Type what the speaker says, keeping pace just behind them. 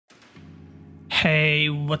Hey,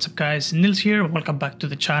 what's up guys, Nils here, welcome back to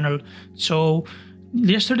the channel. So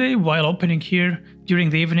yesterday while opening here during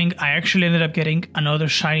the evening, I actually ended up getting another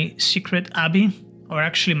shiny secret Abby, or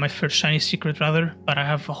actually my first shiny secret rather, but I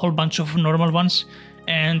have a whole bunch of normal ones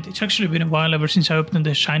and it's actually been a while ever since I opened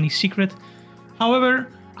the shiny secret.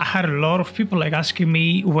 However, I had a lot of people asking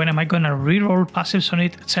me when am I gonna reroll passives on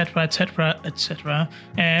it, etc, etc, etc,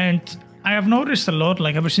 and I have noticed a lot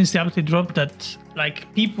ever since the update dropped that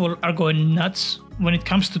people are going nuts when it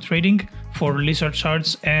comes to trading for lizard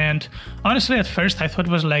shards. And honestly at first I thought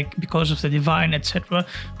it was because of the divine, etc,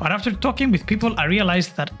 but after talking with people I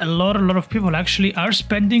realized that a lot of people actually are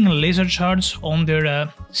spending lizard shards on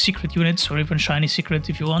their secret units, or even shiny secret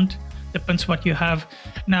if you want, depends what you have.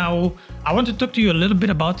 Now I want to talk to you a little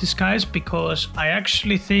bit about this, guys, because I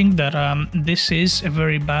actually think that this is a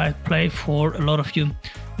very bad play for a lot of you.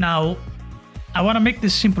 Now I want to make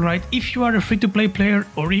this simple, right? If you are a free-to-play player,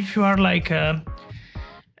 or if you are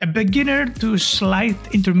a beginner to slight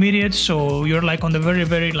intermediate, so you're on the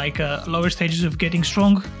very lower stages of getting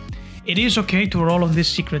strong, it is okay to roll on this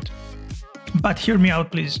secret. But hear me out,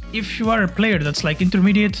 please. If you are a player that's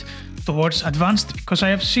intermediate towards advanced, because I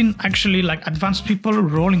have seen actually advanced people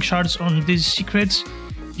rolling shards on these secrets,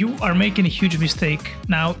 you are making a huge mistake.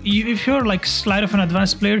 Now, if you're slight of an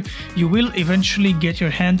advanced player, you will eventually get your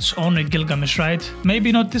hands on a Gilgamesh, right?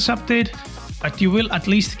 Maybe not this update, but you will at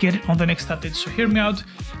least get it on the next update. So hear me out.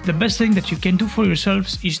 The best thing that you can do for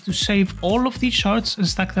yourselves is to save all of these shards and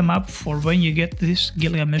stack them up for when you get this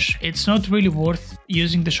Gilgamesh. It's not really worth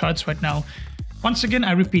using the shards right now. Once again,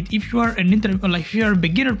 I repeat, if you are if you're a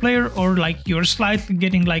beginner player, or you're slightly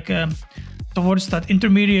getting towards that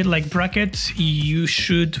intermediate bracket, you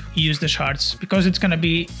should use the shards, because it's gonna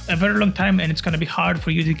be a very long time and it's gonna be hard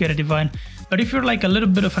for you to get a divine. But if you're a little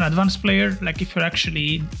bit of an advanced player, if you're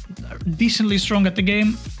actually decently strong at the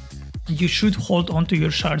game, you should hold on to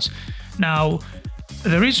your shards. Now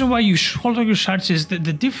the reason why you should hold on your shards is that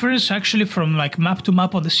the difference actually from map to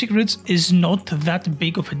map on the secrets is not that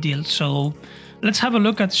big of a deal. So let's have a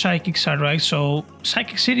look at Psychic side, right? So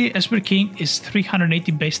Psychic City Esper King is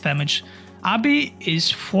 380 base damage. Abby is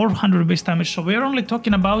 400 base damage, so we're only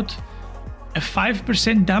talking about a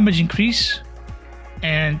 5% damage increase,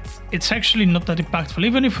 and it's actually not that impactful.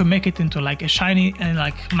 Even if we make it into a shiny and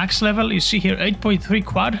max level, you see here 8.3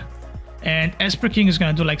 quad, and Esper King is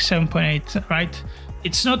gonna do 7.8, right?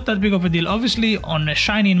 It's not that big of a deal. Obviously on a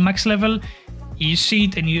shiny and max level, you see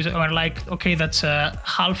it and you are okay, that's a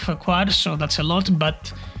half a quad, so that's a lot,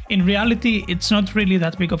 but in reality it's not really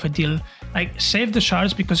that big of a deal. Save the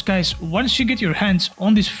shards, because guys, once you get your hands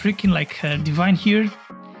on this freaking divine here,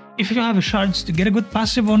 if you have a shards to get a good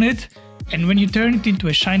passive on it, and when you turn it into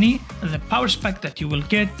a shiny, the power spike that you will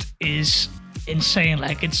get is insane.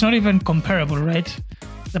 It's not even comparable, right?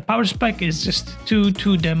 The power spike is just too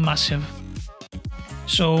damn massive.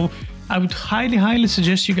 So I would highly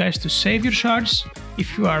suggest you guys to save your shards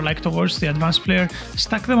if you are towards the advanced player,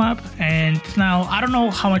 stack them up. And now I don't know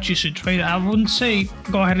how much you should trade. I wouldn't say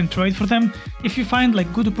go ahead and trade for them. If you find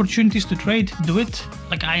good opportunities to trade, do it.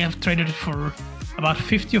 I have traded it for about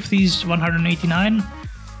 50 of these 189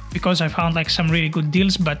 because I found some really good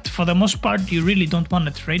deals, but for the most part you really don't want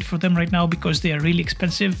to trade for them right now because they are really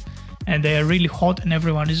expensive and they are really hot and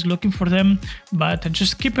everyone is looking for them. But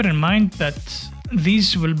just keep it in mind that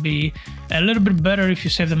these will be a little bit better if you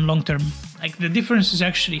save them long term. The difference is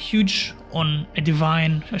actually huge on a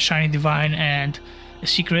divine, a shiny divine, and a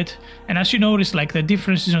secret. And as you notice, the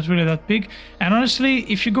difference is not really that big. And honestly,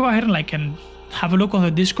 if you go ahead and have a look on the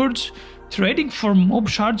discords, trading for mob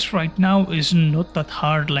shards right now is not that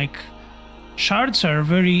hard. Shards are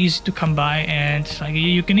very easy to come by, and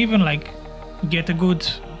you can even get a good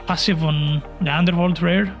passive on the Underworld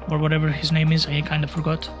rare, or whatever his name is, I kind of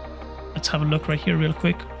forgot. Let's have a look right here real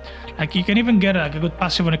quick. You can even get a good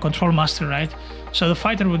passive on a Control Master, right? So the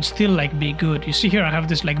fighter would still be good. You see here I have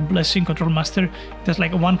this Blessing Control Master. That's a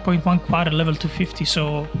 1.1 quad at level 250,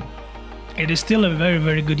 so it is still a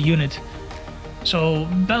very good unit. So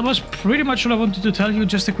that was pretty much all I wanted to tell you.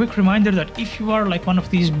 Just a quick reminder that if you are one of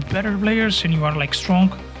these better players and you are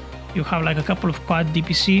strong, you have a couple of quad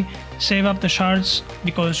DPC, save up the shards,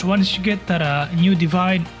 because once you get that new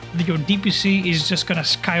divine, your DPC is just gonna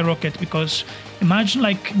skyrocket. Because imagine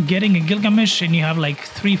getting a Gilgamesh and you have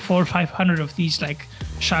 300, 400, 500 of these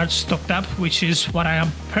shards stocked up, which is what I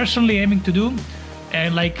am personally aiming to do.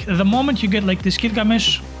 And the moment you get this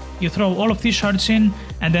Gilgamesh, you throw all of these shards in,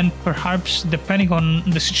 and then perhaps depending on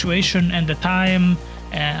the situation and the time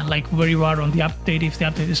where you are on the update, if the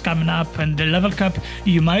update is coming up, and the level cap,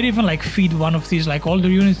 you might even feed one of these older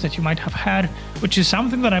units that you might have had, which is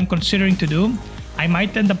something that I'm considering to do. I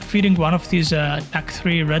might end up feeding one of these TAC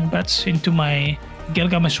 3 red bats into my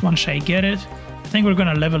Gilgamesh once I get it. I think we're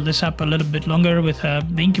gonna level this up a little bit longer with the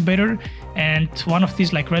incubator, and one of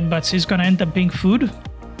these like red bats is gonna end up being food.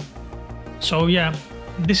 So yeah,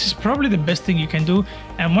 this is probably the best thing you can do.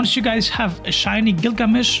 And once you guys have a shiny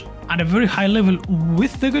Gilgamesh at a very high level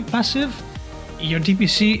with the good passive, your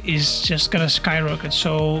DPC is just gonna skyrocket.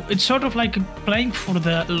 So it's sort of like playing for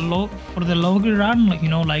the longer run, like, you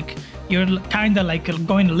know, like you're kind of like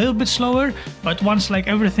going a little bit slower, but once like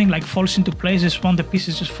everything like falls into place, just when the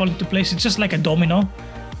pieces just fall into place, it's just like a domino,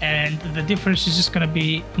 and the difference is just gonna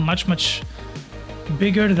be much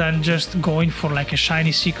bigger than just going for like a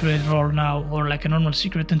shiny secret roll now, or like a normal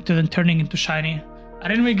secret and then turning into shiny.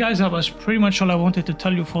 And anyway guys, that was pretty much all I wanted to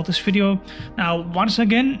tell you for this video. Now once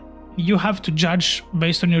again, you have to judge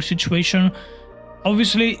based on your situation.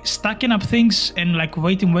 Obviously, stacking up things and like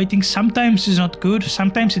waiting sometimes is not good.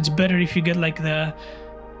 Sometimes it's better if you get like the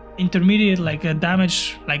intermediate like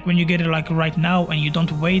damage, like when you get it like right now and you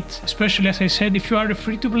don't wait. Especially, as I said, if you are a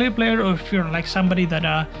free-to-play player, or if you're like somebody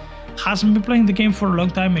that hasn't been playing the game for a long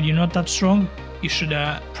time and you're not that strong, you should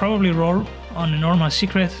probably roll on a normal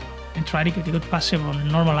secret and try to get a good passive on a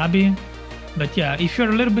normal Abbey. But yeah, if you're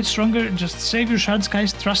a little bit stronger, just save your shards,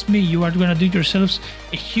 guys. Trust me, you are gonna do yourselves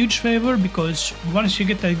a huge favor, because once you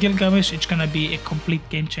get that Gilgamesh, it's gonna be a complete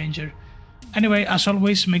game changer. Anyway, as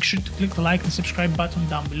always, make sure to click the like and subscribe button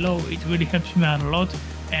down below. It really helps me out a lot.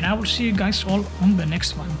 And I will see you guys all on the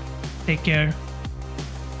next one. Take care.